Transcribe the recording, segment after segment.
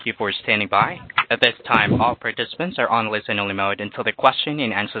you for standing by. At this time, all participants are on listen-only mode until the question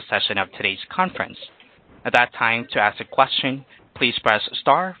and answer session of today's conference. At that time, to ask a question, please press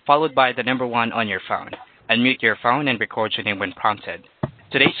star followed by the number 1 on your phone. Unmute your phone and record your name when prompted.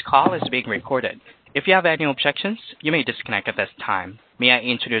 Today's call is being recorded. If you have any objections, you may disconnect at this time. May I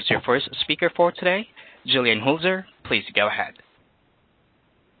introduce your first speaker for today, Gillian Holzer. Please go ahead.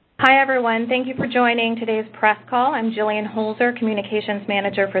 Hi, everyone. Thank you for joining today's press call. I'm Gillian Holzer, Communications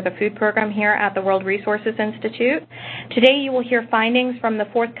Manager for the Food Program here at the World Resources Institute. Today you will hear findings from the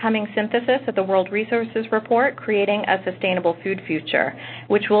forthcoming synthesis of the World Resources Report, Creating a Sustainable Food Future,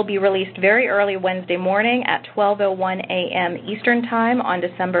 which will be released very early Wednesday morning at 12:01 a.m. Eastern Time on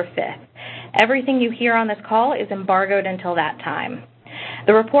December 5th. Everything you hear on this call is embargoed until that time.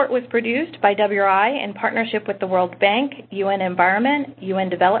 The report was produced by WRI in partnership with the World Bank, UN Environment, UN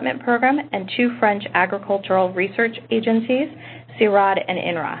Development Program, and 2 French agricultural research agencies, CIRAD and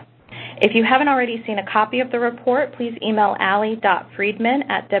INRA. If you haven't already seen a copy of the report, please email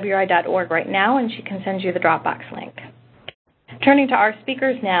ali.friedman@wri.org right now, and she can send you the Dropbox link. Turning to our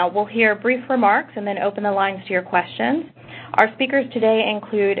speakers now, we'll hear brief remarks and then open the lines to your questions. Our speakers today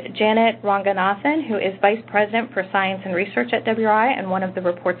include Janet Ranganathan, who is Vice President for Science and Research at WRI and one of the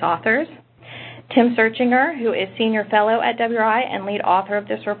report's authors. Tim Searchinger, who is Senior Fellow at WRI and lead author of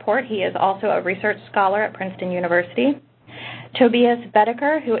this report. He is also a research scholar at Princeton University. Tobias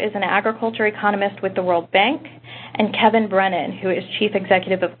Bedeker, who is an agriculture economist with the World Bank, and Kevin Brennan, who is Chief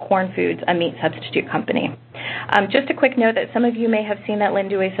Executive of Corn Foods, a meat substitute company. Just a quick note that some of you may have seen that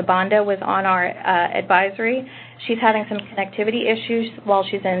Lindue Sabanda was on our advisory. She's having some connectivity issues while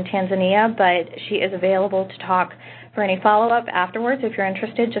she's in Tanzania, but she is available to talk for any follow-up afterwards. If you're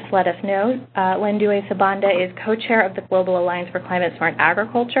interested, just let us know. Lindue Sabanda is co-chair of the Global Alliance for Climate Smart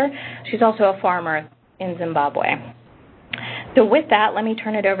Agriculture. She's also a farmer in Zimbabwe. So with that, let me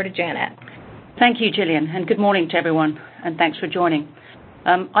turn it over to Janet. Thank you, Gillian, and good morning to everyone, and thanks for joining.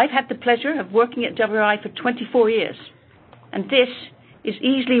 I've had the pleasure of working at WRI for 24 years, and this is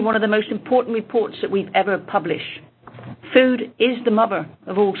easily one of the most important reports that we've ever published. Food is the mother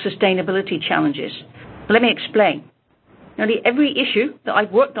of all sustainability challenges. Let me explain. Nearly every issue that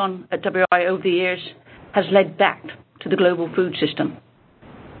I've worked on at WRI over the years has led back to the global food system.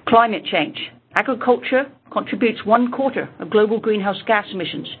 Climate change. Agriculture contributes 1/4 of global greenhouse gas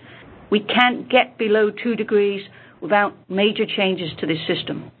emissions. We can't get below 2 degrees without major changes to this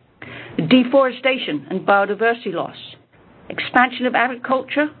system. Deforestation and biodiversity loss. Expansion of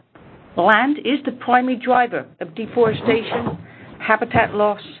agriculture. Land is the primary driver of deforestation, habitat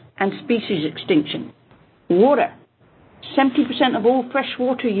loss, and species extinction. Water. 70% of all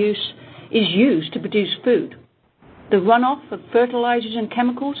freshwater use is used to produce food. The runoff of fertilizers and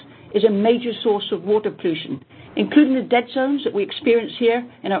chemicals is a major source of water pollution, including the dead zones that we experience here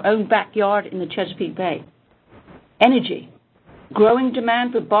in our own backyard in the Chesapeake Bay. Energy. Growing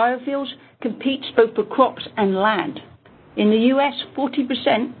demand for biofuels competes both for crops and land. In the U.S.,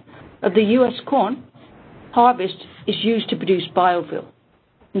 40% of the U.S. corn harvest is used to produce biofuel.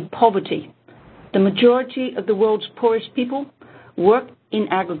 And poverty. The majority of the world's poorest people work in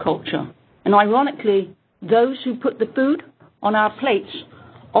agriculture. And ironically, those who put the food on our plates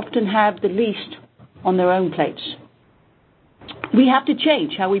often have the least on their own plates. We have to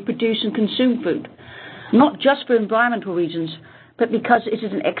change how we produce and consume food, not just for environmental reasons, but because it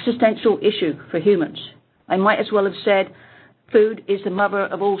is an existential issue for humans. I might as well have said food is the mother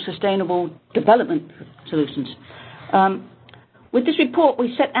of all sustainable development solutions. With this report,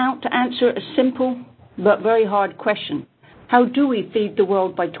 we set out to answer a simple but very hard question. How do we feed the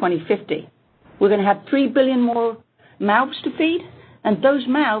world by 2050? We're going to have 3 billion more mouths to feed, and those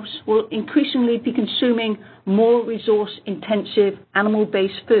mouths will increasingly be consuming more resource-intensive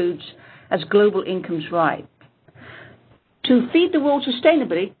animal-based foods as global incomes rise. To feed the world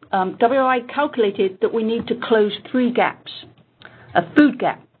sustainably, WRI calculated that we need to close 3 gaps. A food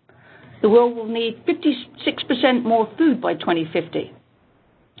gap. The world will need 56% more food by 2050.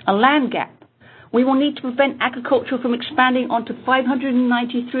 A land gap. We will need to prevent agriculture from expanding onto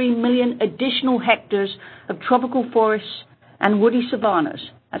 593 million additional hectares of tropical forests and woody savannas.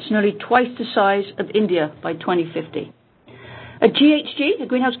 That's nearly twice the size of India by 2050. A GHG, a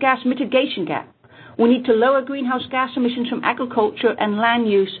greenhouse gas mitigation gap. We need to lower greenhouse gas emissions from agriculture and land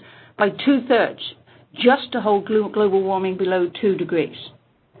use by 2/3 just to hold global warming below 2 degrees.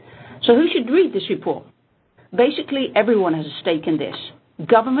 So who should read this report? Basically, everyone has a stake in this.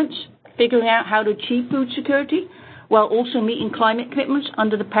 Governments figuring out how to achieve food security while also meeting climate commitments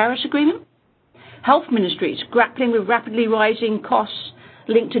under the Paris Agreement. Health ministries grappling with rapidly rising costs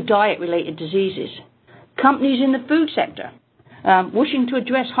linked to diet-related diseases. Companies in the food sector wishing to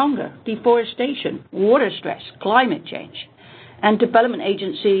address hunger, deforestation, water stress, climate change, and development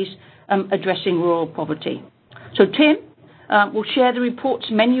agencies addressing rural poverty. So Tim will share the report's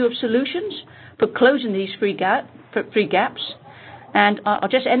menu of solutions for closing these three gaps. And I'll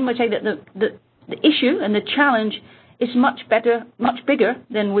just end by saying that the issue and the challenge is much bigger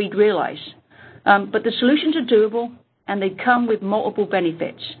than we'd realize. But the solutions are doable, and they come with multiple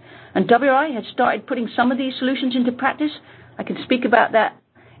benefits. And WRI has started putting some of these solutions into practice. I can speak about that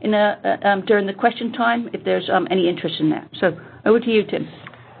during the question time if there's any interest in that. So over to you, Tim.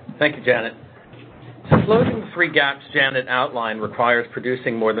 Thank you, Janet. So closing the three gaps Janet outlined requires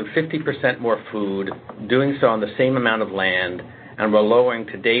producing more than 50% more food, doing so on the same amount of land, and while lowering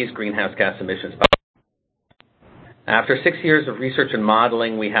today's greenhouse gas emissions. After 6 years of research and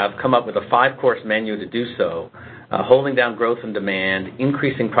modeling, we have come up with a 5-course menu to do so, holding down growth and demand,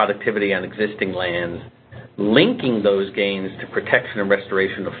 increasing productivity on existing lands, linking those gains to protection and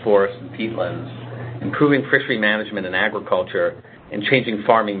restoration of forests and peatlands, improving fishery management and agriculture, and changing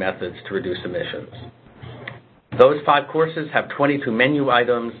farming methods to reduce emissions. Those 5 courses have 22 menu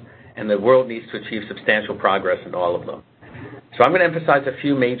items, and the world needs to achieve substantial progress in all of them. So I'm going to emphasize a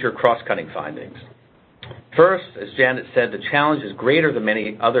few major cross-cutting findings. First, as Janet said, the challenge is greater than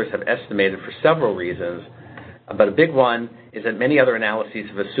many others have estimated for several reasons, but a big one is that many other analyses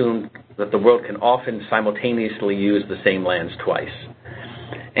have assumed that the world can often simultaneously use the same lands twice.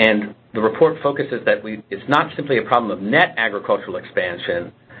 And the report focuses that it's not simply a problem of net agricultural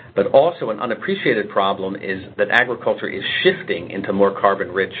expansion, but also an unappreciated problem is that agriculture is shifting into more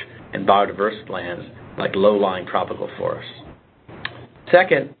carbon-rich and biodiverse lands like low-lying tropical forests.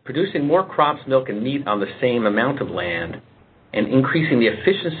 Second, producing more crops, milk, and meat on the same amount of land and increasing the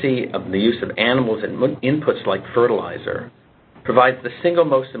efficiency of the use of animals and inputs like fertilizer provides the single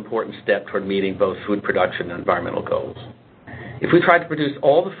most important step toward meeting both food production and environmental goals. If we tried to produce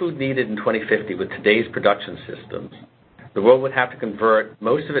all the food needed in 2050 with today's production systems, the world would have to convert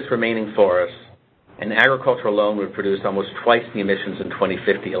most of its remaining forests, and agriculture alone would produce almost twice the emissions in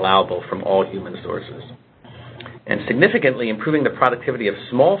 2050 allowable from all human sources. And significantly, improving the productivity of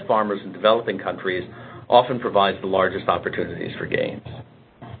small farmers in developing countries often provides the largest opportunities for gains.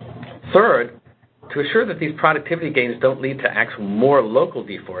 Third, to assure that these productivity gains don't lead to actual more local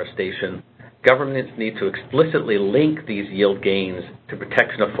deforestation, governments need to explicitly link these yield gains to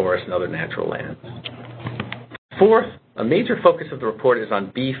protection of forests and other natural lands. Fourth, a major focus of the report is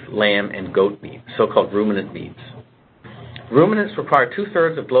on beef, lamb, and goat meat, so-called ruminant meats. Ruminants require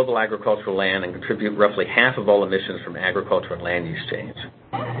 2/3 of global agricultural land and contribute roughly half of all emissions from agriculture and land use change.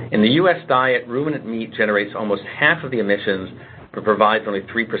 In the U.S. diet, ruminant meat generates almost half of the emissions, but provides only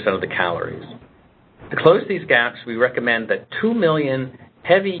 3% of the calories. To close these gaps, we recommend that 2 million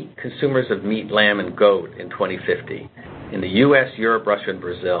heavy consumers of meat, lamb, and goat in 2050 in the U.S., Europe, Russia, and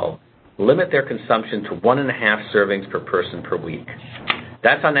Brazil limit their consumption to 1.5 servings per person per week.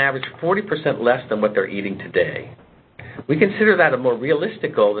 That's on average 40% less than what they're eating today. We consider that a more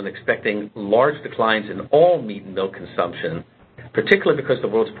realistic goal than expecting large declines in all meat and milk consumption, particularly because the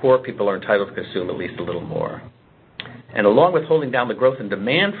world's poor people are entitled to consume at least a little more. And along with holding down the growth and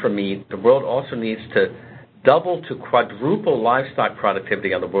demand for meat, the world also needs to double to quadruple livestock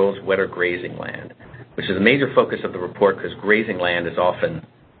productivity on the world's wetter grazing land, which is a major focus of the report because grazing land is often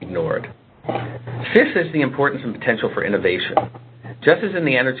ignored. Fifth is the importance and potential for innovation. Just as in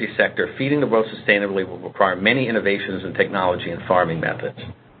the energy sector, feeding the world sustainably will require many innovations in technology and farming methods.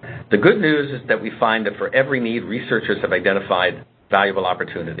 The good news is that we find that for every need, researchers have identified valuable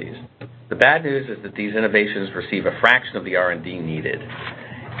opportunities. The bad news is that these innovations receive a fraction of the R&D needed.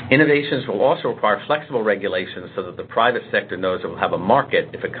 Innovations will also require flexible regulations so that the private sector knows it will have a market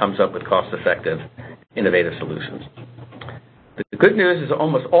if it comes up with cost-effective, innovative solutions. The good news is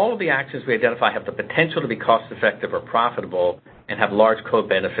almost all of the actions we identify have the potential to be cost-effective or profitable and have large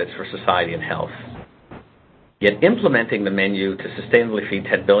co-benefits for society and health. Yet implementing the menu to sustainably feed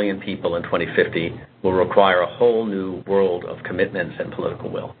 10 billion people in 2050 will require a whole new world of commitments and political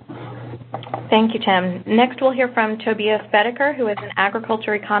will. Thank you, Tim. Next, we'll hear from Tobias Bedeker, who is an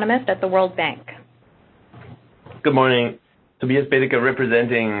agriculture economist at the World Bank. Good morning. Tobias Bedeker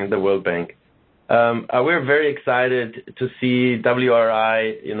representing the World Bank. We're very excited to see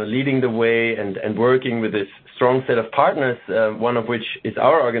WRI, leading the way and working with this strong set of partners, one of which is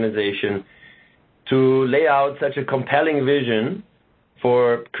our organization, to lay out such a compelling vision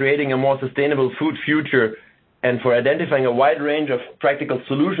for creating a more sustainable food future and for identifying a wide range of practical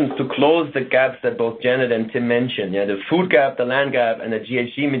solutions to close the gaps that both Janet and Tim mentioned, the food gap, the land gap, and the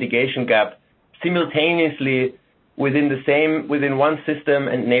GHG mitigation gap simultaneously within one system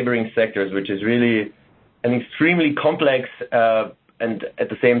and neighboring sectors, which is really an extremely complex and at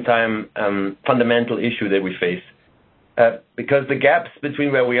the same time fundamental issue that we face. Because the gaps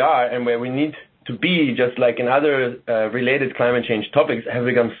between where we are and where we need to be, just like in other related climate change topics, have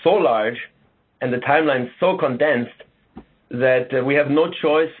become so large and the timeline so condensed that we have no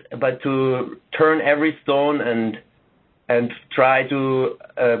choice but to turn every stone and try to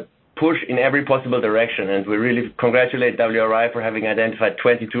push in every possible direction. And we really congratulate WRI for having identified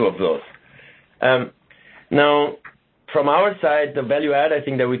 22 of those. Now, from our side, the value add I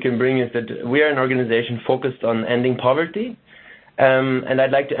think that we can bring is that we are an organization focused on ending poverty. And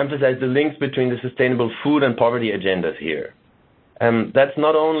I'd like to emphasize the links between the sustainable food and poverty agendas here. That's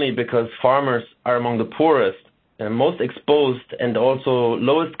not only because farmers are among the poorest, most exposed, and also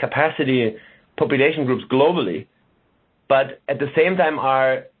lowest capacity population groups globally, but at the same time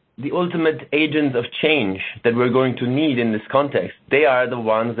are the ultimate agents of change that we're going to need in this context. They are the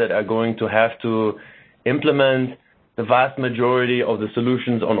ones that are going to have to implement the vast majority of the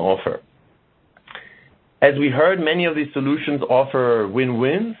solutions on offer. As we heard, many of these solutions offer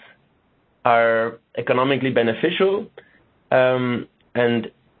win-wins, are economically beneficial,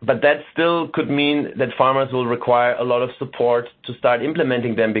 but that still could mean that farmers will require a lot of support to start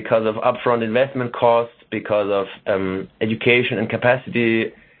implementing them because of upfront investment costs, because of education and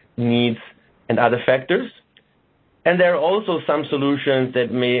capacity needs and other factors. And there are also some solutions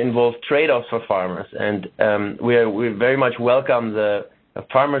that may involve trade-offs for farmers. And we very much welcome the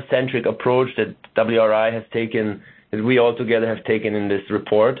farmer-centric approach that WRI has taken, that we all together have taken in this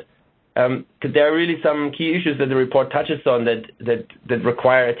report. Because there are really some key issues that the report touches on that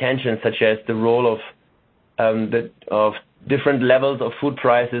require attention, such as the role of different levels of food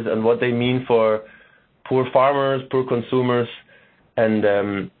prices and what they mean for poor farmers, poor consumers, and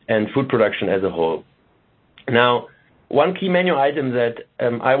food production as a whole. Now, one key menu item that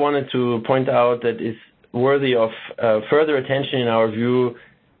I wanted to point out that is worthy of further attention in our view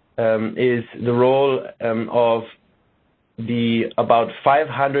is the role of the about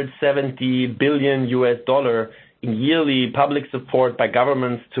 $570 billion in yearly public support by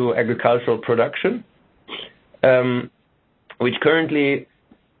governments to agricultural production, which currently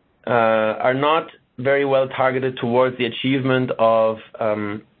are not very well targeted towards the achievement of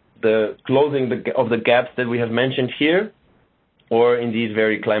the closing of the gaps that we have mentioned here, or indeed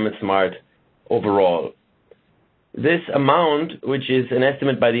very climate smart overall. This amount, which is an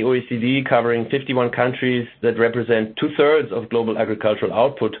estimate by the OECD covering 51 countries that represent 2/3 of global agricultural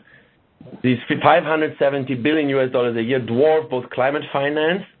output, these $570 billion a year dwarf both climate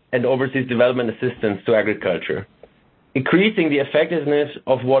finance and overseas development assistance to agriculture, increasing the effectiveness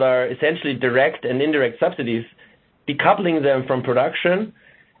of what are essentially direct and indirect subsidies, decoupling them from production,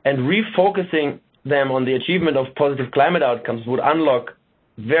 and refocusing them on the achievement of positive climate outcomes would unlock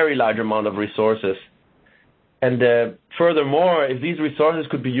very large amount of resources. And furthermore, if these resources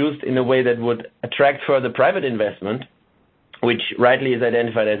could be used in a way that would attract further private investment, which rightly is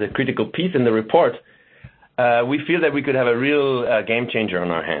identified as a critical piece in the report, we feel that we could have a real game changer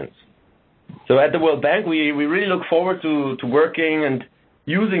on our hands. So at the World Bank, we really look forward to working and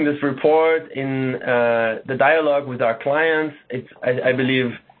using this report in the dialogue with our clients. It's, I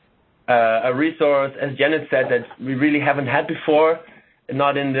believe, a resource, as Janet said, that we really haven't had before,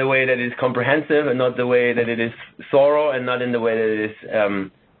 not in the way that it is comprehensive and not the way that it is thorough and not in the way that it is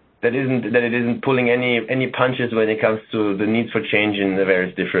that it isn't pulling any punches when it comes to the needs for change in the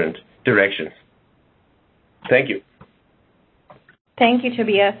various different directions. Thank you. Thank you,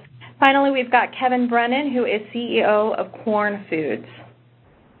 Tobias. Finally, we've got Kevin Brennan, who is CEO of Quorn Foods.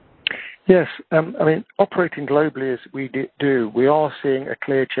 Yes, operating globally as we do, we are seeing a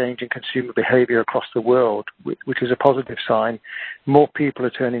clear change in consumer behavior across the world, which is a positive sign. More people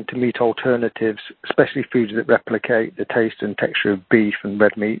are turning to meat alternatives, especially foods that replicate the taste and texture of beef and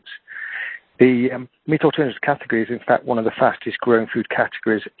red meats. The meat alternatives category is, in fact, one of the fastest growing food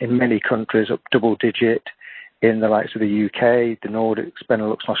categories in many countries, up double digit in the likes of the UK, the Nordics,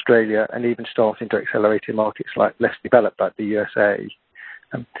 Benelux, Australia, and even starting to accelerate in markets like less developed, like the USA.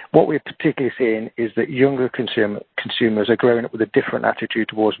 What we're particularly seeing is that younger consumers are growing up with a different attitude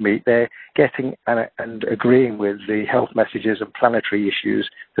towards meat. They're getting and agreeing with the health messages and planetary issues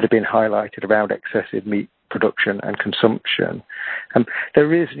that have been highlighted around excessive meat production and consumption.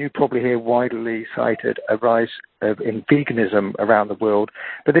 There is, and you probably hear widely cited, a rise in veganism around the world,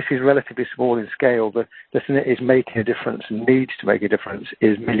 but this is relatively small in scale. The thing that is making a difference and needs to make a difference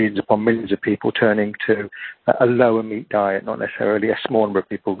is millions upon millions of people turning to a lower meat diet, not necessarily a small number of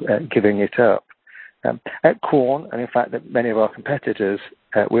people giving it up. At Quorn, and in fact at many of our competitors,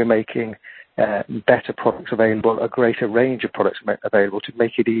 we're making better products available, a greater range of products available to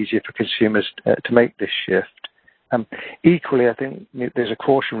make it easier for consumers to make this shift. Equally, I think there's a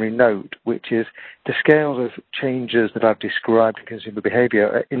cautionary note, which is the scales of changes that I've described in consumer behaviour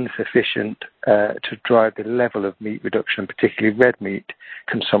are insufficient to drive the level of meat reduction, particularly red meat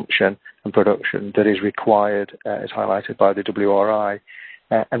consumption and production, that is required, as highlighted by the WRI,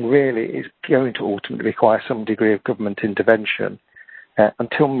 and really is going to ultimately require some degree of government intervention.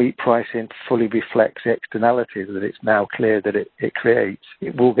 Until meat pricing fully reflects the externalities that it's now clear that it creates,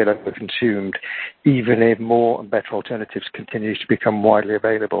 it will get overconsumed, even if more and better alternatives continue to become widely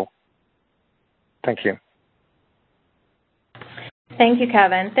available. Thank you. Thank you,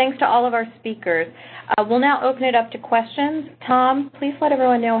 Kevin. Thanks to all of our speakers. We'll now open it up to questions. Tom, please let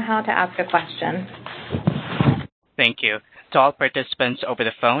everyone know how to ask a question. Thank you. To all participants over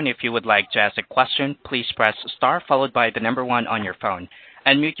the phone, if you would like to ask a question, please press star followed by the number 1 on your phone.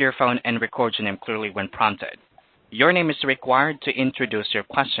 Unmute your phone and record your name clearly when prompted. Your name is required to introduce your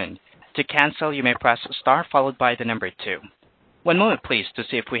question. To cancel, you may press star followed by the number 2. One moment, please, to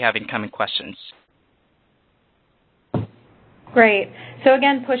see if we have incoming questions. Great. So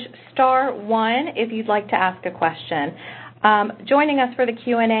again, push star 1 if you'd like to ask a question. Joining us for the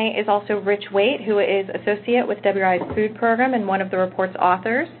Q&A is also Rich Waite, who is associate with WRI's food program and one of the report's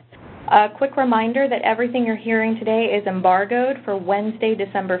authors. A quick reminder that everything you're hearing today is embargoed for Wednesday,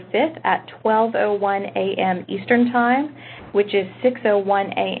 December 5th at 12:01 a.m. Eastern Time, which is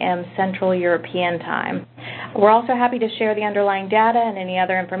 6:01 a.m. Central European Time. We're also happy to share the underlying data and any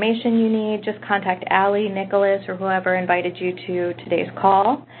other information you need. Just contact Allie, Nicholas, or whoever invited you to today's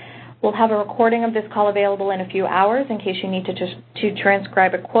call. We'll have a recording of this call available in a few hours in case you need to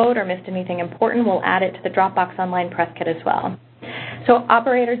transcribe a quote or missed anything important. We'll add it to the Dropbox Online press kit as well. So,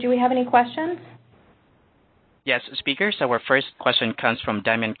 operator, do we have any questions? Yes, speakers. Our first question comes from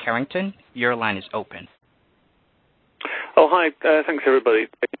Damien Carrington. Your line is open. Oh, hi. Thanks, everybody.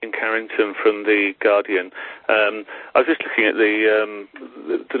 Damien Carrington from The Guardian. I was just looking at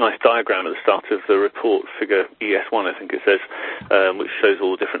the nice diagram at the start of the report, figure ES1, I think it says, which shows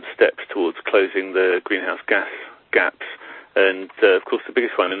all the different steps towards closing the greenhouse gas gaps. And, of course, the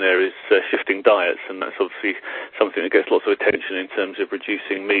biggest one in there is shifting diets, and that's obviously something that gets lots of attention in terms of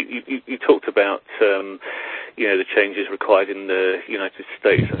reducing meat. You talked about, the changes required in the United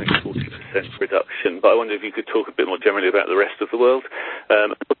States, I think 40% reduction, but I wonder if you could talk a bit more generally about the rest of the world. How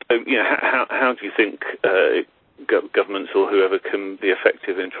do you think governments or whoever can be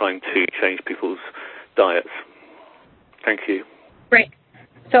effective in trying to change people's diets? Thank you. Great.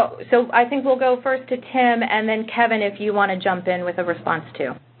 So I think we'll go first to Tim, and then Kevin, if you want to jump in with a response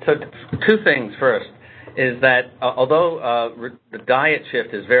too. So two things. First is that although the diet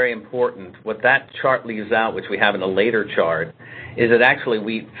shift is very important, what that chart leaves out, which we have in a later chart, is that actually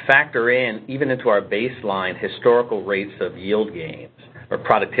we factor in, even into our baseline, historical rates of yield gains or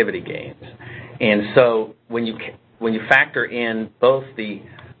productivity gains. And so when you factor in both the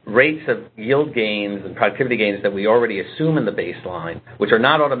rates of yield gains and productivity gains that we already assume in the baseline, which are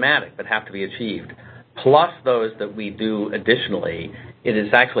not automatic but have to be achieved, plus those that we do additionally, it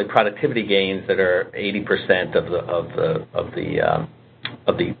is actually productivity gains that are 80% of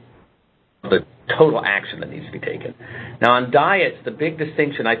the total action that needs to be taken. Now, on diets, the big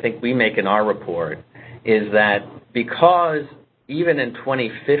distinction I think we make in our report is that because even in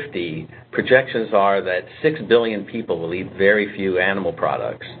 2050, projections are that 6 billion people will eat very few animal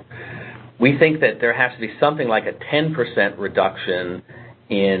products. We think that there has to be something like a 10% reduction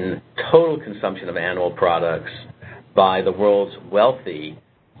in total consumption of animal products by the world's wealthy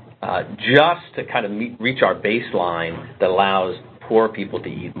just to kind of reach our baseline that allows poor people to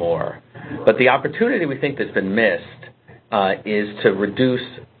eat more. But the opportunity we think that's been missed is to reduce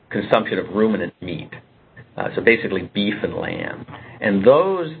consumption of ruminant meat. So basically beef and lamb. And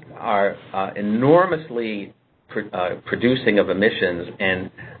those are enormously producing of emissions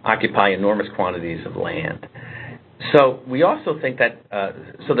and occupy enormous quantities of land. So we also think that,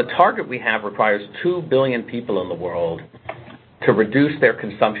 so the target we have requires 2 billion people in the world to reduce their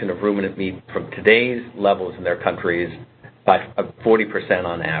consumption of ruminant meat from today's levels in their countries by 40%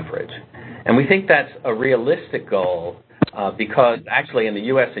 on average. And we think that's a realistic goal because actually in the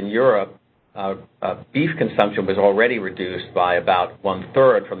U.S. and Europe, beef consumption was already reduced by about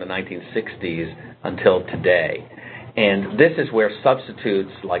 1/3 from the 1960s until today. And this is where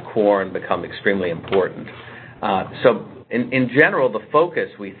substitutes like corn become extremely important. So in general, the focus,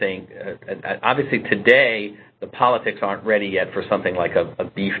 we think, obviously today, the politics aren't ready yet for something like a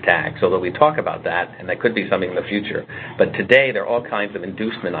beef tax, although we talk about that, and that could be something in the future. But today, there are all kinds of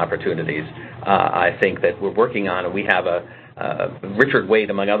inducement opportunities, I think, that we're working on, and we have Richard Waite,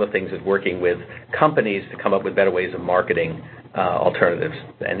 among other things, is working with companies to come up with better ways of marketing alternatives,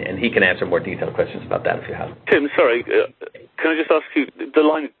 and he can answer more detailed questions about that if you have. Tim, sorry, can I just ask you,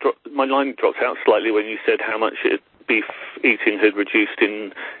 my line dropped out slightly when you said how much beef eating had reduced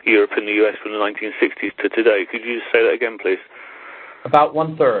in Europe and the US from the 1960s to today. Could you just say that again, please? About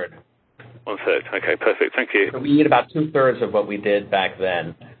 1/3. 1/3. Okay, perfect. Thank you. So we eat about 2/3 of what we did back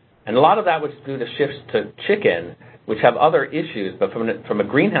then. And a lot of that was due to shifts to chicken, which have other issues, but from a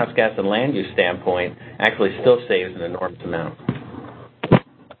greenhouse gas and land use standpoint, actually still saves an enormous amount.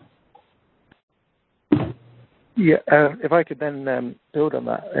 Yeah, if I could then build on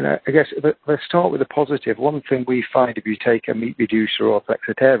that, and I guess if I start with a positive, one thing we find if you take a meat reducer or a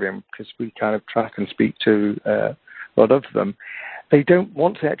flexitarian, because we kind of track and speak to a lot of them, they don't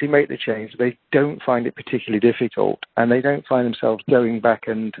want to actually make the change. They don't find it particularly difficult, and they don't find themselves going back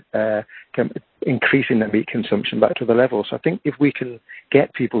and increasing their meat consumption back to the level. So I think if we can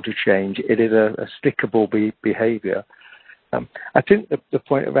get people to change, it is a stickable behaviour. I think the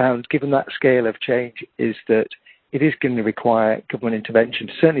point around, given that scale of change, is that it is going to require government intervention,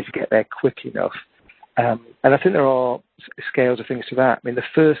 certainly to get there quick enough. And I think there are scales of things to that. I mean, the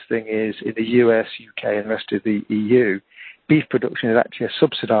first thing is in the US, UK, and the rest of the EU, beef production is actually a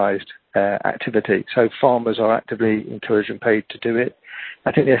subsidised activity. So farmers are actively encouraged and paid to do it.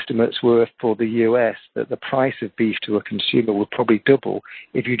 I think the estimates were for the US that the price of beef to a consumer would probably double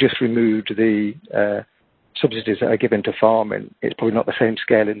if you just removed the subsidies that are given to farming. It's probably not the same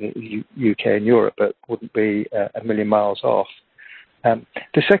scale in the UK and Europe, but wouldn't be a million miles off.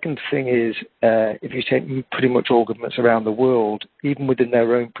 The second thing is, if you take pretty much all governments around the world, even within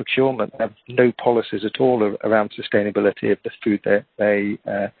their own procurement, they have no policies at all around sustainability of the food that they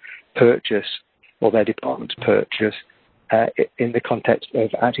purchase or their departments purchase in the context of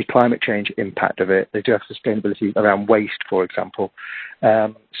actually climate change impact of it. They do have sustainability around waste, for example.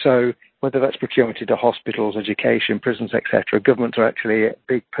 So whether that's procurement into hospitals, education, prisons, etc., governments are actually a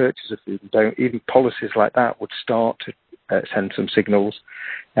big purchaser of food. Even policies like that would start to send some signals.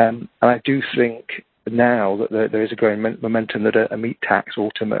 And I do think now that there is a growing momentum that a meat tax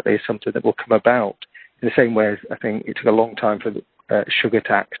ultimately is something that will come about in the same way as I think it took a long time for the sugar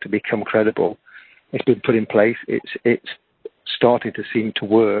tax to become credible. It's been put in place. It's starting to seem to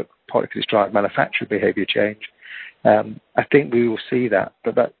work, partly because it's driving manufacturer behaviour change. I think we will see that,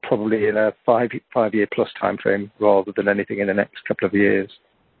 but that's probably in a five-year plus time frame rather than anything in the next couple of years.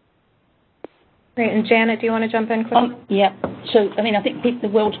 Great. And Janet, do you want to jump in quickly? Yeah. So, I mean, I think the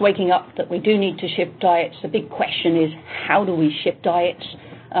world's waking up that we do need to shift diets. The big question is, how do we shift diets?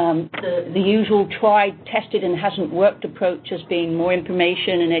 The usual tried, tested, and hasn't worked approach has been more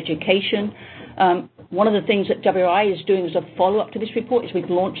information and education. One of the things that WRI is doing as a follow-up to this report is we've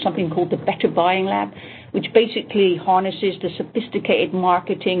launched something called the Better Buying Lab, which basically harnesses the sophisticated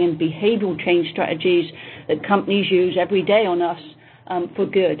marketing and behavioral change strategies that companies use every day on us for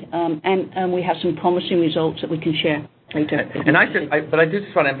good. And we have some promising results that we can share later. But I do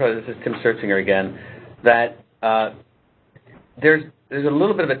just want to emphasize, this is Tim Searchinger again, that there's a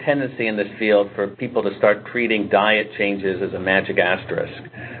little bit of a tendency in this field for people to start treating diet changes as a magic asterisk,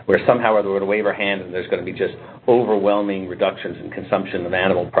 where somehow or we're going to wave our hand and there's going to be just overwhelming reductions in consumption of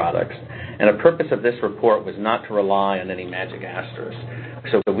animal products. And the purpose of this report was not to rely on any magic asterisk.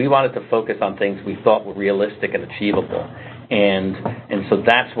 So we wanted to focus on things we thought were realistic and achievable. And so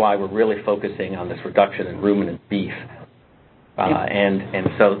that's why we're really focusing on this reduction in ruminant beef. And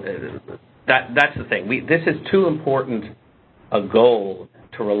so that's the thing. This is too important a goal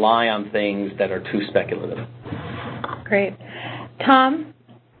to rely on things that are too speculative. Great. Tom,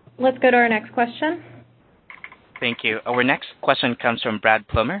 let's go to our next question. Thank you. Our next question comes from Brad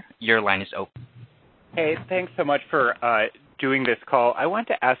Plummer. Your line is open. Hey, thanks so much for doing this call. I want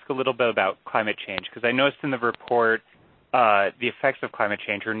to ask a little bit about climate change, because I noticed in the report the effects of climate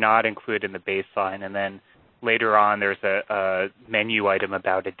change are not included in the baseline, and then later on there's a menu item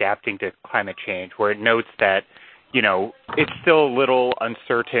about adapting to climate change where it notes that, you know, it's still a little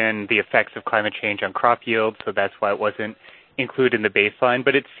uncertain, the effects of climate change on crop yield, so that's why it wasn't included in the baseline.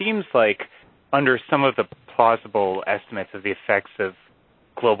 But it seems like under some of the plausible estimates of the effects of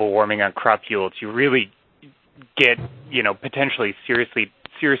global warming on crop yields, you really get, you know, potentially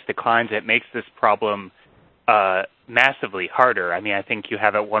serious declines. It makes this problem massively harder. I mean, I think you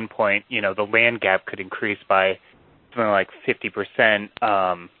have at one point, you know, the land gap could increase by something like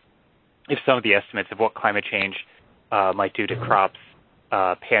 50% if some of the estimates of what climate change might do to crops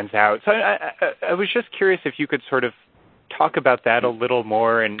pans out. So I was just curious if you could sort of talk about that a little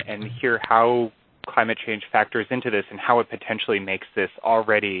more and hear how climate change factors into this and how it potentially makes this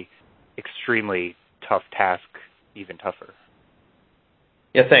already extremely tough task even tougher.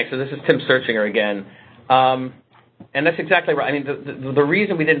 Yeah, thanks. So this is Tim Searchinger again. And that's exactly right. I mean, the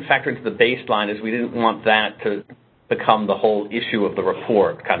reason we didn't factor into the baseline is we didn't want that to become the whole issue of the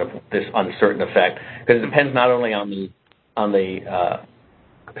report, kind of this uncertain effect, because it depends not only on the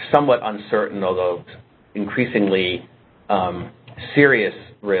somewhat uncertain, although increasingly serious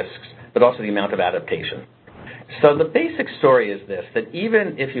risks, but also the amount of adaptation. So the basic story is this, that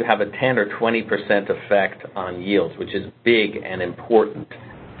even if you have a 10 or 20% effect on yields, which is big and important,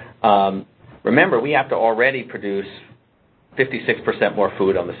 remember, we have to already produce 56% more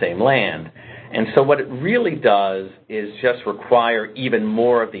food on the same land. And so what it really does is just require even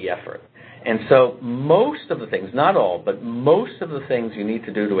more of the effort. And so most of the things, not all, but most of the things you need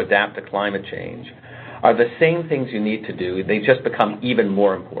to do to adapt to climate change are the same things you need to do. They just become even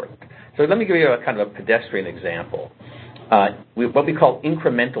more important. So let me give you a kind of a pedestrian example. What we call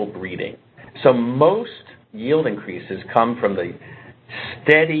incremental breeding. So most yield increases come from the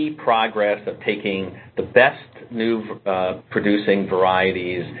steady progress of taking the best new producing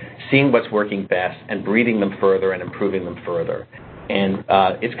varieties, seeing what's working best, and breeding them further and improving them further. And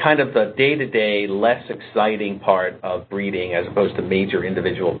it's kind of the day-to-day, less exciting part of breeding as opposed to major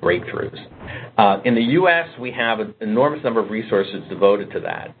individual breakthroughs. In the U.S., we have an enormous number of resources devoted to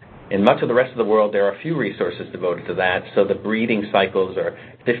that. In much of the rest of the world, there are few resources devoted to that, so the breeding cycles are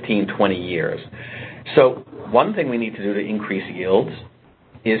 15, 20 years. So one thing we need to do to increase yields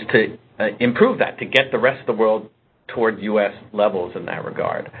is to improve that, to get the rest of the world toward U.S. levels in that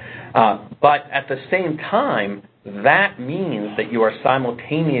regard. But at the same time, that means that you are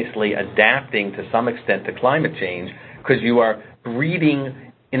simultaneously adapting to some extent to climate change because you are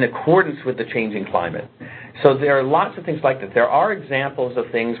breeding in accordance with the changing climate. So there are lots of things like that. There are examples of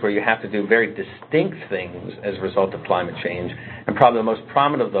things where you have to do very distinct things as a result of climate change, and probably the most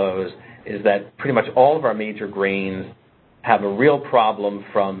prominent of those is that pretty much all of our major grains have a real problem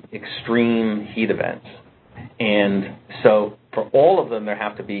from extreme heat events. And so for all of them, there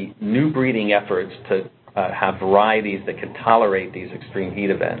have to be new breeding efforts to have varieties that can tolerate these extreme heat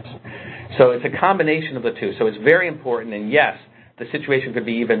events. So it's a combination of the two. So it's very important, and yes, the situation could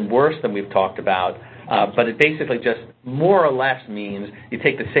be even worse than we've talked about, but it basically just more or less means you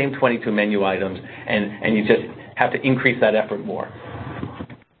take the same 22 menu items and you just have to increase that effort more.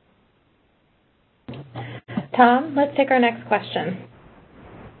 Tom, let's take our next question.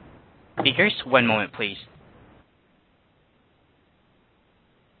 Speakers, one moment, please.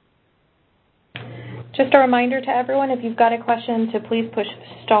 Just a reminder to everyone, if you've got a question, to please push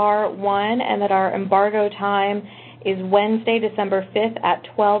 *1, and that our embargo time is Wednesday, December 5th at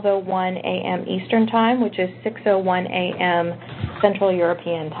 12:01 a.m. Eastern Time, which is 6:01 a.m. Central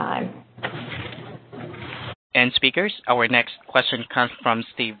European Time. And speakers, our next question comes from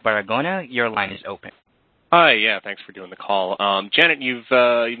Steve Baragona. Your line is open. Hi, yeah, thanks for doing the call. Janet, you've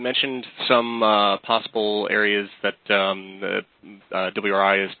mentioned some possible areas that the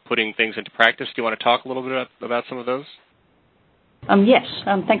WRI is putting things into practice. Do you want to talk a little bit about some of those? Yes,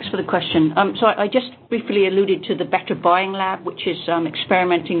 thanks for the question. So I just briefly alluded to the Better Buying Lab, which is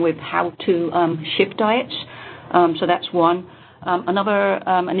experimenting with how to shift diets. So that's one. Another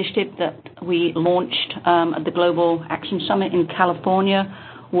initiative that we launched at the Global Action Summit in California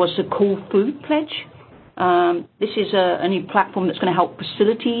was the Cool Food Pledge. This is a new platform that's going to help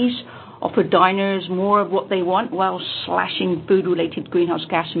facilities offer diners more of what they want while slashing food-related greenhouse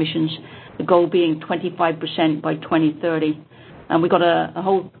gas emissions, the goal being 25% by 2030. And we've got a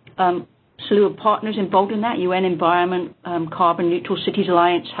whole slew of partners involved in that: UN Environment, Carbon Neutral Cities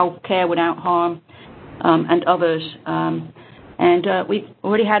Alliance, Healthcare Without Harm, and others. And we've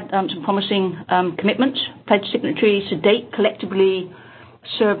already had some promising commitments. Pledge signatories to date collectively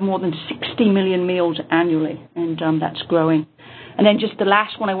serve more than 60 million meals annually, and that's growing. And then just the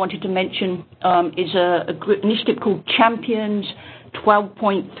last one I wanted to mention is a initiative called Champions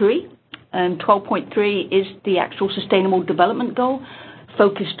 12.3. And 12.3 is the actual Sustainable Development Goal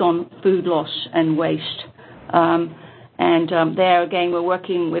focused on food loss and waste. And there, again, we're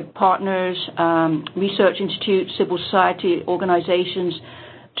working with partners, research institutes, civil society organizations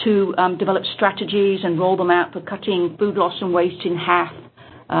to develop strategies and roll them out for cutting food loss and waste in half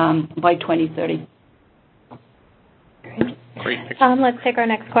by 2030. Great. Tom, let's take our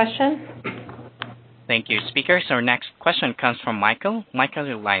next question. Thank you. Speakers, our next question comes from Michael. Michael,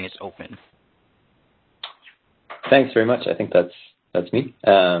 your line is open. Thanks very much. I think that's me.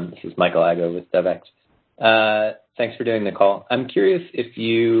 This is Michael Ago with DevX. Thanks for doing the call. I'm curious if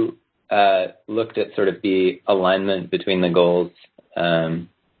you looked at sort of the alignment between the goals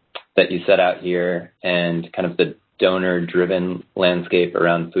that you set out here and kind of the donor-driven landscape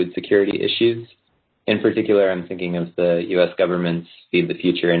around food security issues In particular, I'm thinking of the U.S. government's Feed the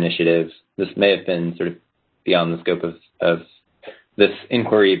Future initiative. This may have been sort of beyond the scope of this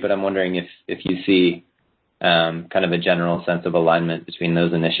inquiry, but I'm wondering if you see kind of a general sense of alignment between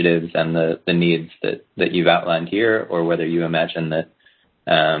those initiatives and the needs that you've outlined here, or whether you imagine that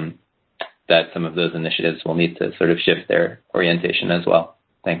some of those initiatives will need to sort of shift their orientation as well.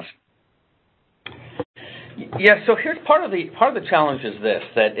 Thanks. Yeah, so here's part of the challenge is this,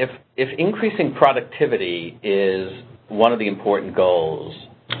 that if increasing productivity is one of the important goals,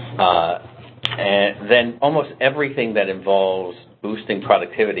 then almost everything that involves boosting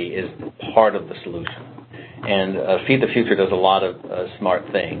productivity is part of the solution. And Feed the Future does a lot of smart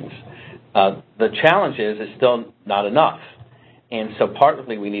things. The challenge is it's still not enough. And so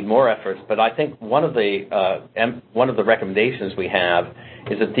partly we need more efforts, but I think one of the recommendations we have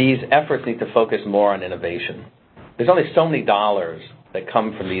is that these efforts need to focus more on innovation. There's only so many dollars that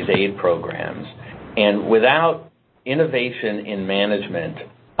come from these aid programs, and without innovation in management,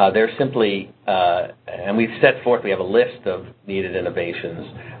 they're simply, and we've set forth, we have a list of needed innovations,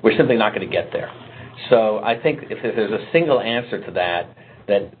 we're simply not going to get there. So I think if there's a single answer to that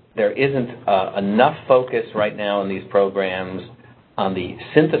there isn't enough focus right now in these programs on the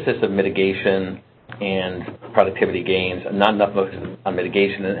synthesis of mitigation and productivity gains, and not enough focus on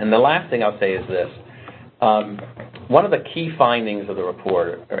mitigation. And the last thing I'll say is this. One of the key findings of the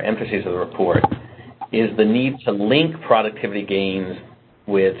report, or emphases of the report, is the need to link productivity gains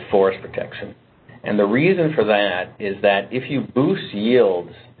with forest protection. And the reason for that is that if you boost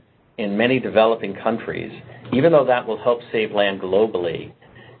yields in many developing countries, even though that will help save land globally,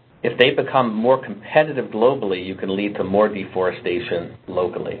 if they become more competitive globally, you can lead to more deforestation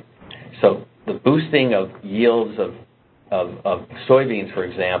locally. So the boosting of yields of soybeans, for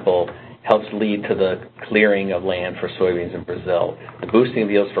example, helps lead to the clearing of land for soybeans in Brazil. The boosting of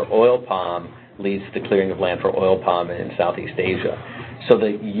yields for oil palm leads to the clearing of land for oil palm in Southeast Asia. So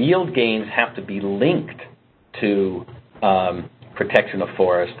the yield gains have to be linked to protection of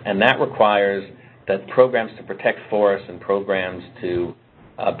forest, and that requires that programs to protect forests and programs to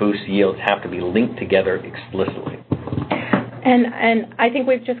boost yields have to be linked together explicitly. And I think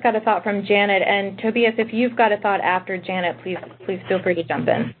we've just got a thought from Janet. And Tobias, if you've got a thought after Janet, please feel free to jump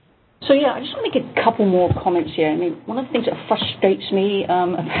in. So yeah, I just want to make a couple more comments here. I mean, one of the things that frustrates me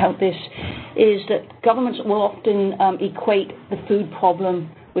about this is that governments will often equate the food problem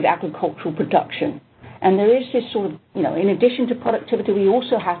with agricultural production. And there is this sort of, in addition to productivity, we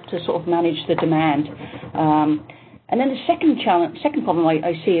also have to sort of manage the demand. And then the second problem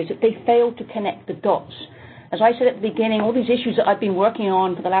I see is that they fail to connect the dots. As I said at the beginning, all these issues that I've been working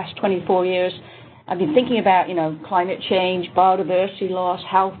on for the last 24 years, I've been thinking about, climate change, biodiversity loss,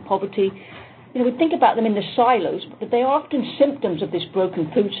 health, poverty. We think about them in the silos, but they are often symptoms of this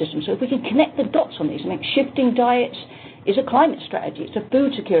broken food system. So if we can connect the dots on these, shifting diets is a climate strategy, it's a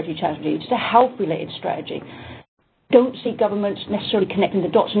food security strategy, it's a health-related strategy. Don't see governments necessarily connecting the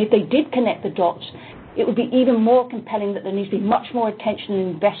dots. And if they did connect the dots, it would be even more compelling that there needs to be much more attention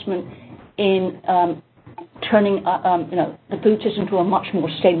and investment in turning the food system to a much more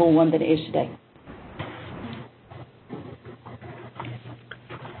stable one than it is today.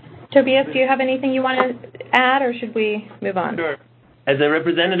 Tobias, do you have anything you want to add, or should we move on? Sure. As a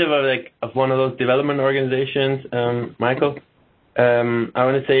representative of one of those development organizations, Michael, I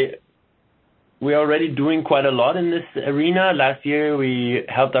want to say we're already doing quite a lot in this arena. Last year, we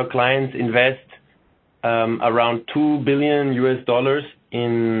helped our clients invest around $2 billion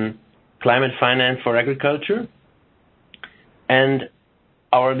in climate finance for agriculture. And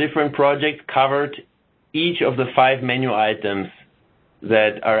our different projects covered each of the 5 menu items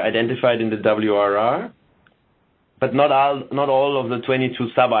that are identified in the WRR, but not all of the 22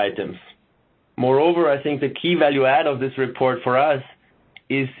 sub-items. Moreover, I think the key value add of this report for us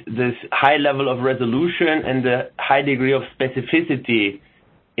is this high level of resolution and the high degree of specificity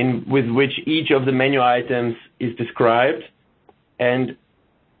with which each of the menu items is described. And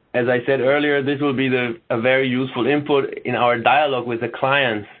as I said earlier, this will be a very useful input in our dialogue with the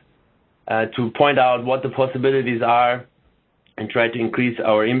clients to point out what the possibilities are and try to increase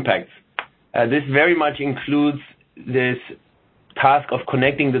our impacts. This very much includes this task of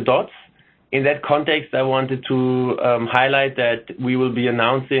connecting the dots. In that context, I wanted to highlight that we will be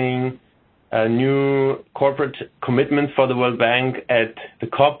announcing new corporate commitments for the World Bank at the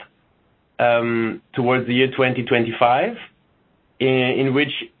COP towards the year 2025, in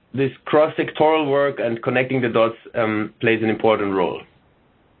which this cross-sectoral work and connecting the dots plays an important role.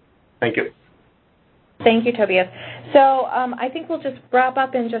 Thank you. Thank you, Tobias. So I think we'll just wrap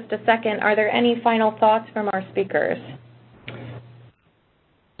up in just a second. Are there any final thoughts from our speakers?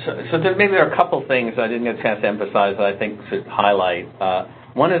 So maybe there are a couple things I didn't get a chance to emphasize that I think should highlight.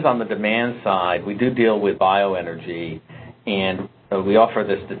 One is on the demand side. We do deal with bioenergy, and we offer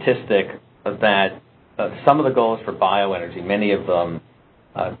the statistic that some of the goals for bioenergy, many of them,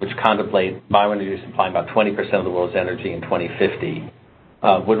 which contemplate bioenergy supplying about 20% of the world's energy in 2050,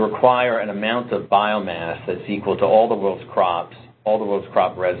 would require an amount of biomass that's equal to all the world's crops, all the world's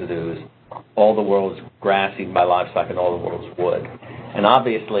crop residues, all the world's grass eaten by livestock, and all the world's wood. And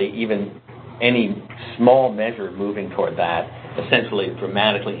obviously, even any small measure moving toward that essentially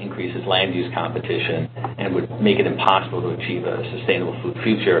dramatically increases land use competition and would make it impossible to achieve a sustainable food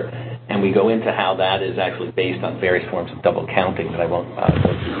future. And we go into how that is actually based on various forms of double counting that I won't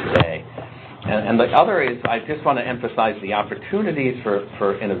go through today. And the other is, I just want to emphasize the opportunities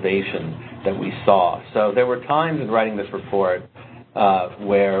for innovation that we saw. So there were times in writing this report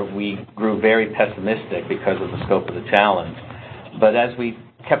where we grew very pessimistic because of the scope of the challenge. But as we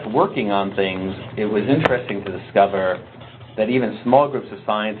kept working on things, it was interesting to discover that even small groups of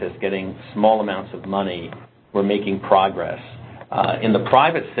scientists getting small amounts of money were making progress. In the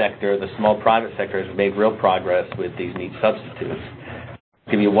private sector, the small private sector has made real progress with these meat substitutes.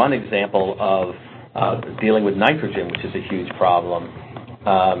 I'll give you one example of dealing with nitrogen, which is a huge problem.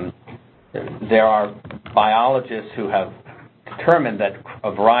 There are biologists who have determined that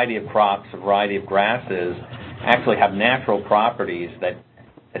a variety of crops, a variety of grasses, actually have natural properties that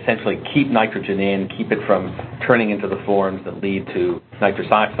essentially keep nitrogen in, keep it from turning into the forms that lead to nitrous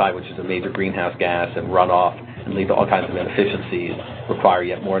oxide, which is a major greenhouse gas, and runoff, and lead to all kinds of inefficiencies, require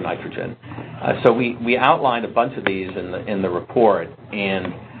yet more nitrogen. So we outlined a bunch of these in the report,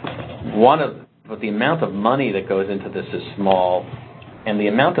 and but the amount of money that goes into this is small, and the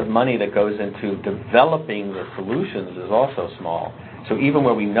amount of money that goes into developing the solutions is also small. So even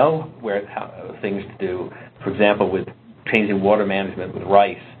where we know things to do, for example, with changing water management with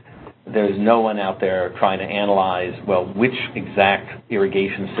rice, there's no one out there trying to analyze, well, which exact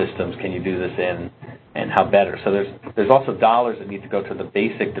irrigation systems can you do this in and how better. So there's also dollars that need to go to the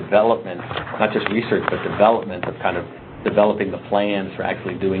basic development, not just research, but development of kind of developing the plans for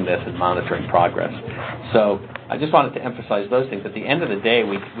actually doing this and monitoring progress. So I just wanted to emphasize those things. At the end of the day,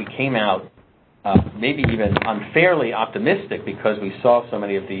 we came out maybe even unfairly optimistic because we saw so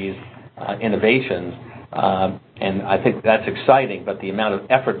many of these innovations, and I think that's exciting, but the amount of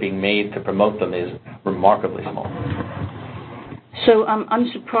effort being made to promote them is remarkably small. So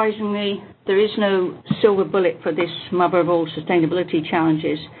unsurprisingly, there is no silver bullet for this mother of all sustainability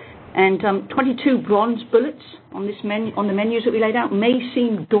challenges. And 22 bronze bullets on the menus that we laid out may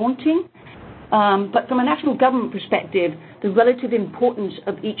seem daunting, but from a national government perspective, the relative importance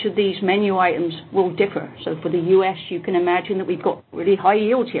of each of these menu items will differ. So for the U.S., you can imagine that we've got really high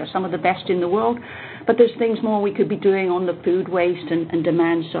yields here, some of the best in the world, but there's things more we could be doing on the food waste and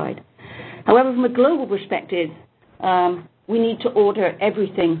demand side. However, from a global perspective, we need to order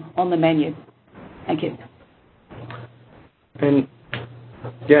everything on the menu. Thank you.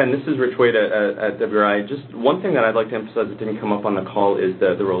 And this is Rich Wade at WRI. Just one thing that I'd like to emphasize that didn't come up on the call is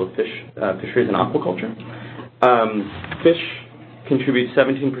the role of fisheries and aquaculture. Fish contribute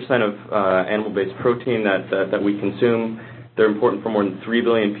 17% of animal-based protein that we consume. They're important for more than 3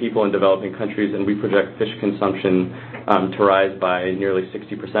 billion people in developing countries, and we project fish consumption to rise by nearly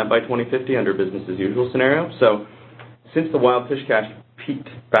 60% by 2050 under business as usual scenario. So since the wild fish catch peaked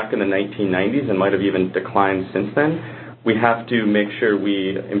back in the 1990s and might have even declined since then, we have to make sure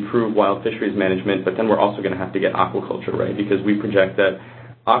we improve wild fisheries management, but then we're also going to have to get aquaculture right, because we project that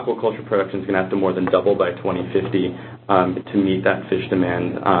aquaculture production is going to have to more than double by 2050 to meet that fish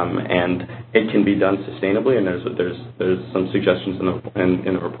demand, and it can be done sustainably, and there's some suggestions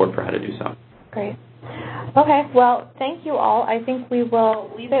in the report for how to do so. Great. Okay, well, thank you all. I think we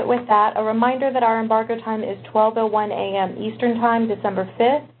will leave it with that. A reminder that our embargo time is 12:01 a.m. Eastern Time, December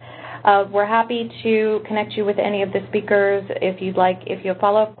 5th. We're happy to connect you with any of the speakers. If you'd like, if you have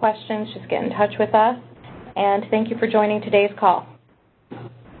follow-up questions, just get in touch with us. And thank you for joining today's call.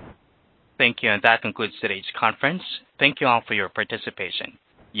 Thank you, and that concludes today's conference. Thank you all for your participation.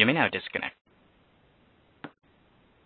 You may now disconnect.